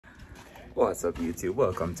What's up YouTube,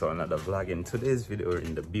 welcome to another vlog. In today's video we're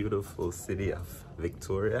in the beautiful city of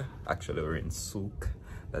Victoria. Actually we're in Souk.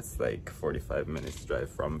 That's like 45 minutes drive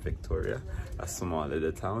from Victoria, a small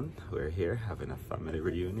little town. We're here having a family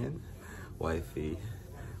reunion. Wifey's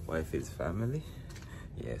family.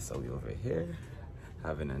 Yeah, so we're over here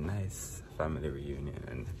having a nice family reunion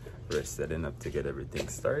and we're setting up to get everything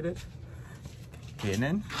started.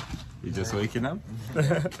 Kanan, you just waking up?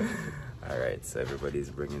 Alright, so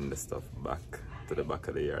everybody's bringing the stuff back to the back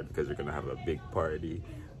of the yard because we're gonna have a big party,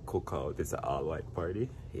 cookout. It's an all-white party.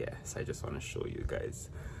 Yeah, so I just want to show you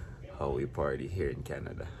guys how we party here in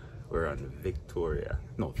Canada. We're on Vancouver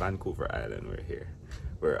Island. We're here.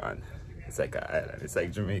 It's like an island. It's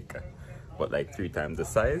like Jamaica, but like 3 times the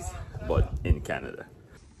size, but in Canada.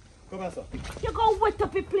 You go wet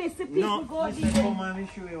up the place, the people go in.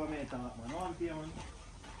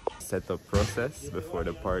 Setup process before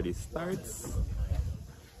the party starts.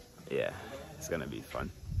 Yeah, it's gonna be fun.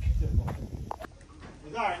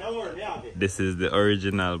 This is the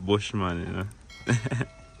original Bushman, you know.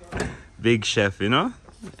 Big chef, you know,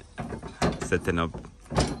 setting up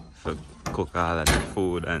for cook all of the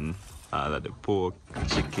food and all of the pork,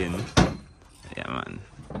 chicken. Yeah, man.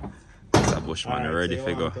 It's a Bushman ready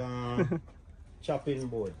to go. Chopping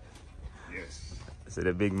board. Yes. So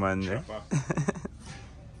the big man there.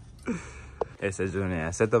 Yes,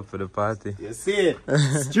 Junior, set up for the party. You see it?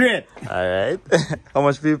 Straight. Alright. How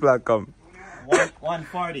much people are come?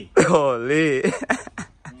 140. Holy.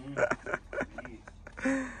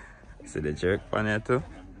 See the jerk pan here too?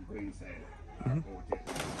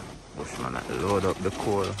 Bushman had to load up the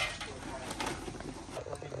coal.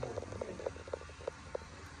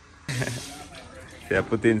 See, I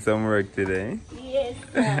put in some work today. Yes,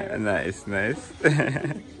 sir. Nice.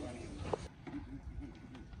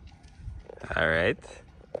 Alright.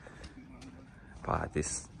 Party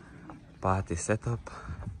set up.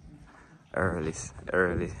 Early.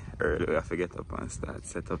 We have to get up and start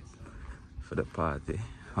set up for the party.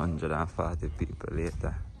 140 people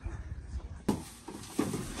later.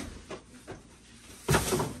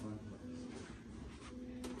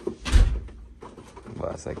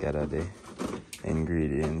 Boss, I gather the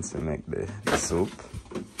ingredients to make the soup.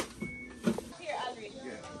 Here, Aldrin.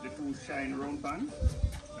 Yeah, the 2 shine round pan.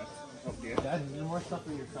 That's up there. Dad, is there more stuff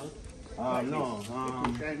in your trunk? No. The 2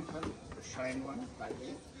 shine pan, the shine one.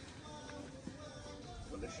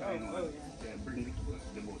 So the shine one, yeah, bring the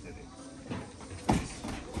both of it.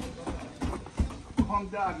 Come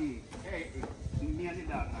doggy. Hey, me and the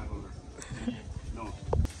dog now over. No.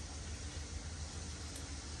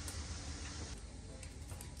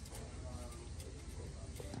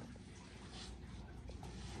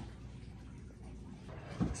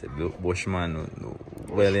 It's a Bushman,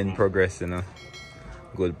 well in progress, you know.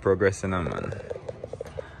 Good progress, you know, man.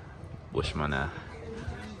 Bushman,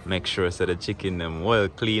 make sure so the chicken them well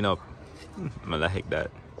clean up. I like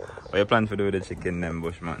that. What you plan to do with the chicken them,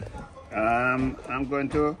 Bushman? I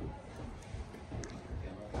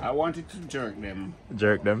wanted to jerk them.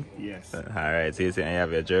 Jerk them? Yes. Alright, so you see you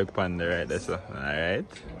have your jerk pan there, right? That's all. Alright.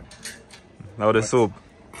 Now the soup.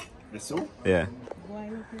 The soup? Yeah.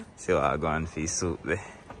 See what I go on for soup there.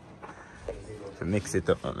 To mix it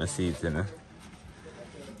up with my seeds, you know.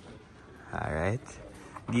 Alright.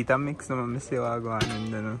 Get a mix now, let me see what I go on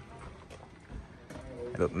in there, you know.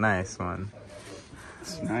 Look nice, man.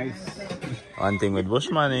 It's nice. One thing with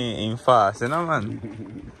Bushman in fast, you know,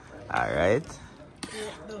 man. Alright.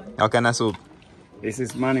 How kind of soup? This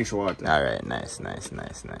is manish water. Alright, nice.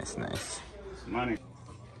 Manish.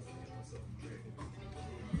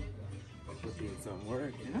 Doing some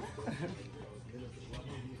work, you know?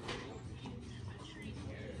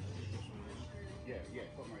 Yeah,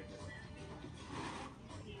 come right there.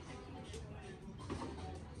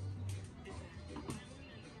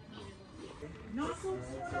 No soup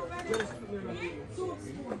spoon over there. Soup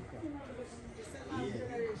spoon.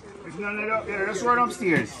 There's none up there. Let's run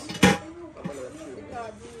upstairs.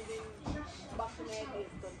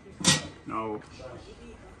 Now,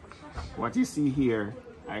 what you see here,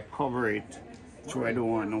 I cover it so I don't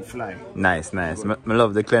want no fly. Nice. I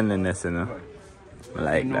love the cleanliness, you know. I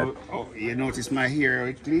like that. Oh, you notice my hair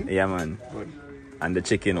is clean? Yeah, man. Good. And the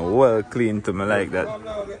chicken well clean too, I like that.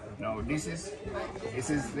 Now this is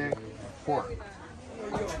the pork.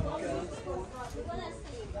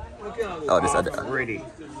 Oh, this is Ready.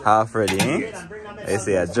 half ready, eh? Yes. You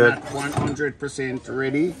see a jerk. Not 100%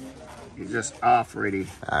 ready. It's just half ready.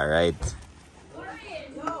 Alright.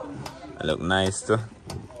 Look nice too.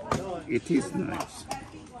 It is nice.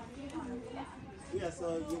 Yeah,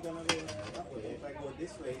 so you're gonna go that way. If I go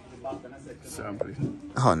this way, the back gonna set. Sample.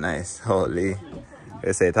 Oh, nice. Holy.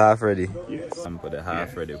 You say it half ready? Yes. I'm put the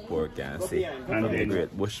half ready pork and see. And From the then-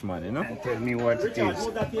 great bushman, you know? And tell me what it is.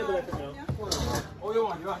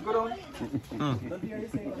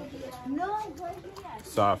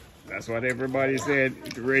 Soft. That's what everybody said.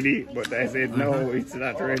 It's ready, but I said no, it's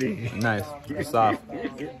not ready. Nice. Soft.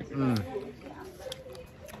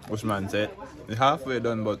 Bushman said it's halfway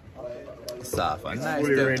done, but soft and nice.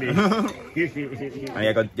 Fully too. ready. And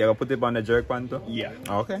you got put it on the jerk pan too? Yeah.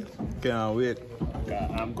 Okay. Can't wait.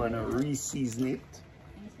 I'm gonna re-season it.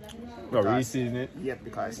 Well, re-season it. Yeah,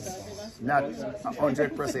 because it's not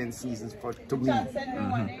 100% seasons for to me.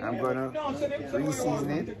 I'm gonna re-season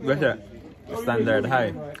it. What's that? Standard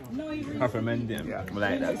high. Half a medium. Yeah, I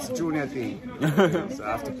like that. it's junior thing, so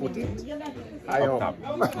I have to put it high Up up.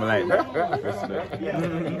 top. I like that. Respect.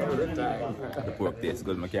 The pork tastes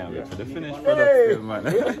good. I can't wait for the finished product, still, man.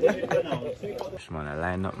 Bushman, I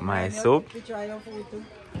line up my soup.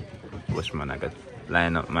 Bushman, I got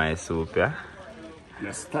line up my soup, yeah.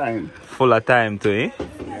 Next time. Full of time too, eh?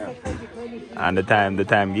 Yeah. And the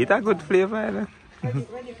time get a good flavor, eh?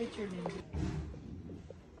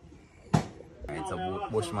 Alright, so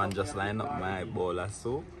Bushman just line up my bowl of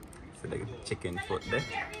soup. So the chicken foot there.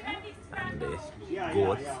 And the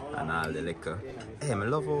goat and all the liquor. Hey, I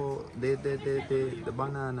love how the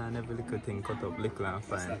banana and every little thing cut up little and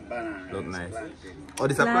fine. Look nice. Oh,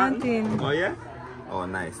 this is a plantain. Oh yeah? Oh,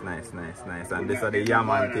 nice. And this are the yam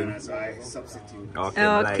and thing. So I substitute. Okay,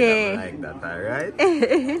 I like that, alright?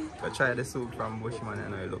 So try the soup from Bushman, you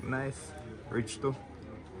know, it look nice. Rich too.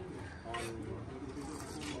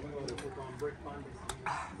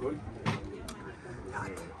 Good.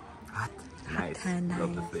 Hot. Nice. and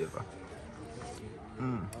Love the nice. flavor.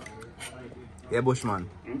 Yeah, Bushman.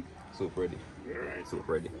 Soup ready. Soup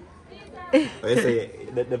ready. Oh, you say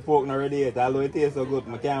the pork not ready yet, although it tastes so good,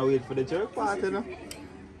 I can't wait for the jerk part, you know?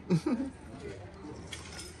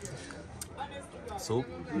 Soup?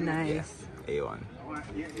 Nice. A1.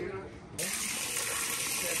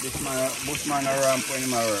 Bushman around putting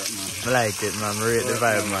my work, man. I like it, man. I rate the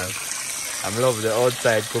vibe, man. I love the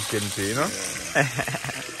outside cooking too, you know?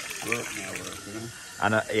 Work, you know.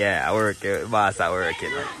 And yeah, I work, boss, I work, you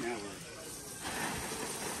know?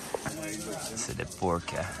 See the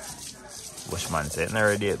pork, yeah. Bushman said it's not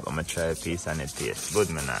ready yet, but I'm gonna try a piece and it tastes good,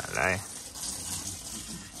 man, not lie.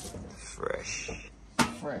 Fresh.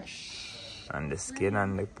 And the skin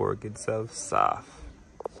and the pork itself, soft.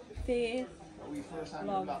 Faith,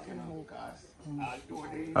 love, and hope.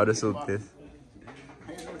 How the soup taste?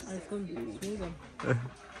 It's good. It's really good.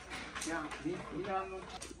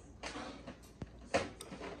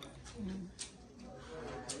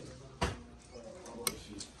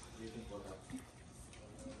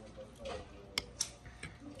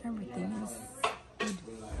 Everything is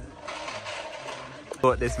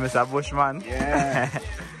But this Mr. Bushman? Yeah.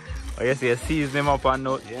 Oh, you see, you season him up and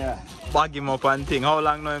not Yeah. bag him up and thing. How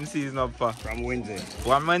long now him season up for? From Wednesday.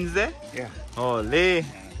 1 Wednesday? Yeah. Holy.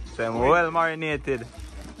 So I'm well marinated.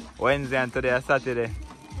 Wednesday and today is Saturday.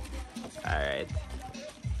 Alright.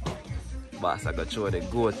 Boss, I got to show the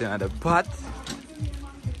goat in the pot.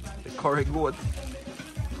 The curry goat.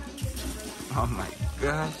 Oh my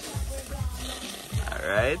gosh.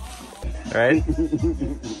 Alright. Alright.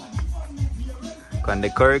 Can the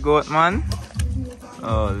curry goat, man?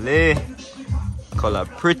 Holy. Color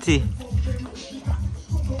pretty.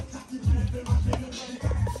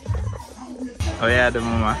 Oh yeah, the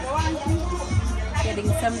mama. getting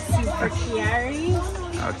some super Chiari.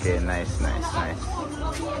 Okay, nice.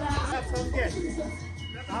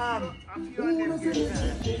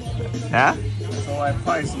 Yeah? So I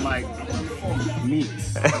spice my meat.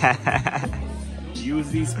 Use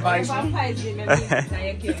these spices.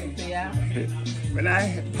 When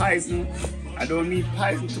I poison, I don't need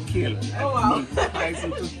poison to kill. I need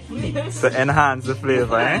poison to To enhance the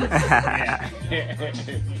flavor, eh?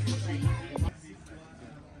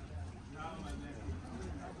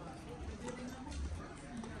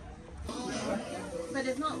 But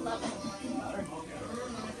it's not lovely.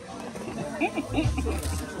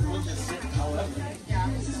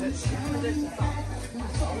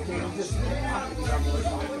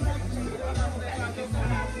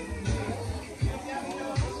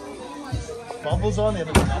 Bubbles on it.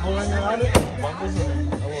 Bubble on your on it. Bubbles on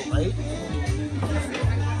it. A little light.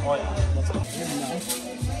 Oh yeah. That's okay.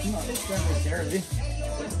 Not necessarily.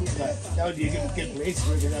 But that would be a good place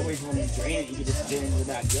for it. That way, when you drain it, you can just drain it with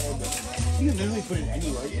that good. But you can literally put it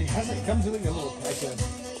anywhere. It comes with like a little pressure.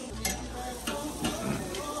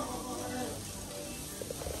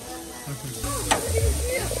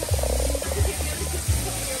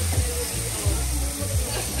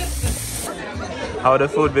 How the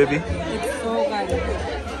food, baby? It's so good.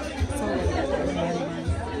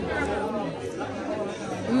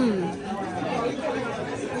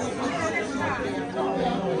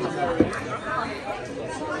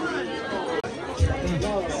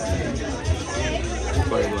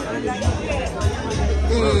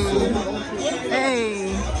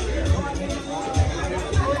 Hey.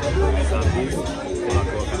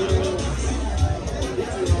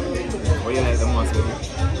 What you like the most?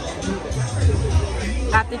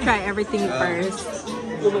 I have to try everything first.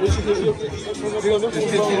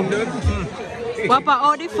 Wapa,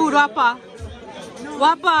 all the food, Wapa.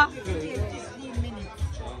 Wapa.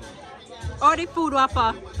 All the food,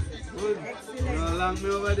 Wapa.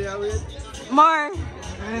 More.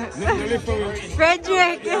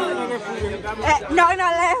 Frederick. No, not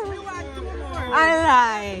left. I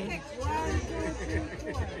lie.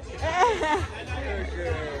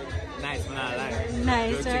 Nice, man, I like.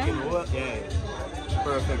 Nice, right? Yeah.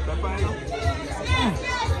 Perfect.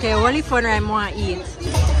 Okay, only fun I want to eat.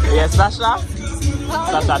 Yes, Sasha?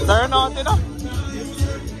 Sasha, turn out, you know?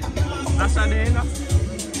 Sasha, there, you know?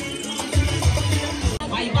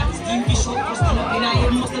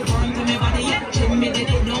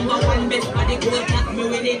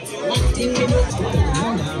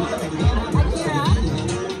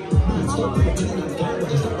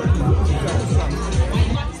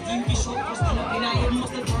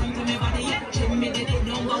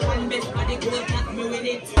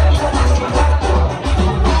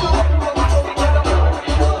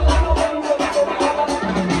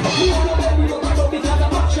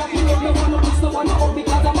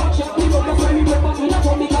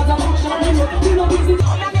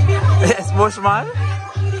 Yes, Bushman.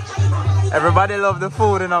 Everybody love the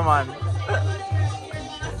food, you know, man.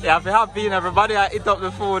 You have to be happy, you know, everybody eat up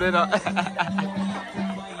the food, you know.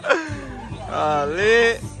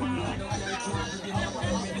 I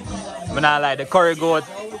not like the curry goat.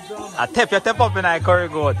 I tap your tap up in a curry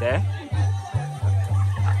goat, eh?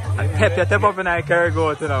 I tap your tap up in a curry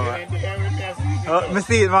goat, you know, man. Oh, me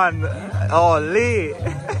see it, man. Oh, Lee.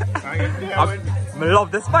 I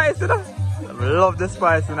love the spice, you know. I love the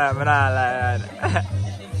spice, you know. I not like that.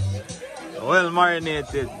 Well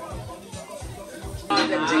marinated.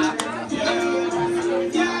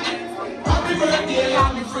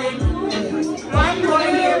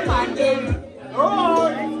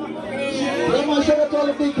 Shout out to all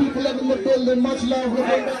the big people in the building, much love, we're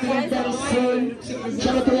going back to Dancehall.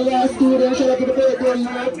 Shout out to the last studio, shout out to the birthday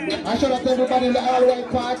live, and shout out to everybody in the All-White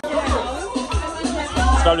Party.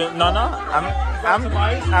 No,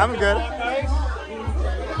 I'm good.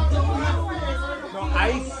 No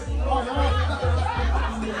ice.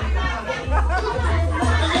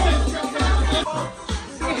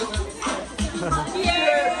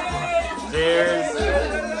 Cheers.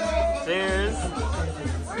 Cheers.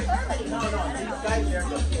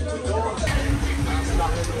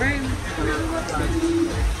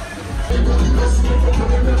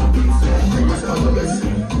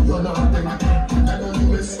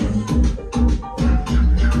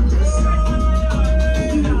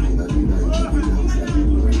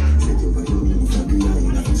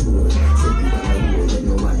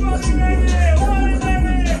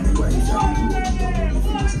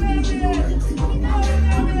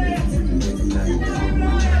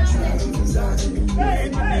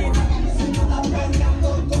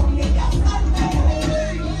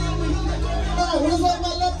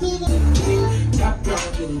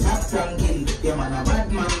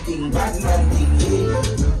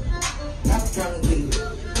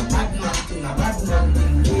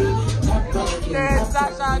 Yes,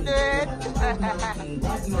 Sasha did.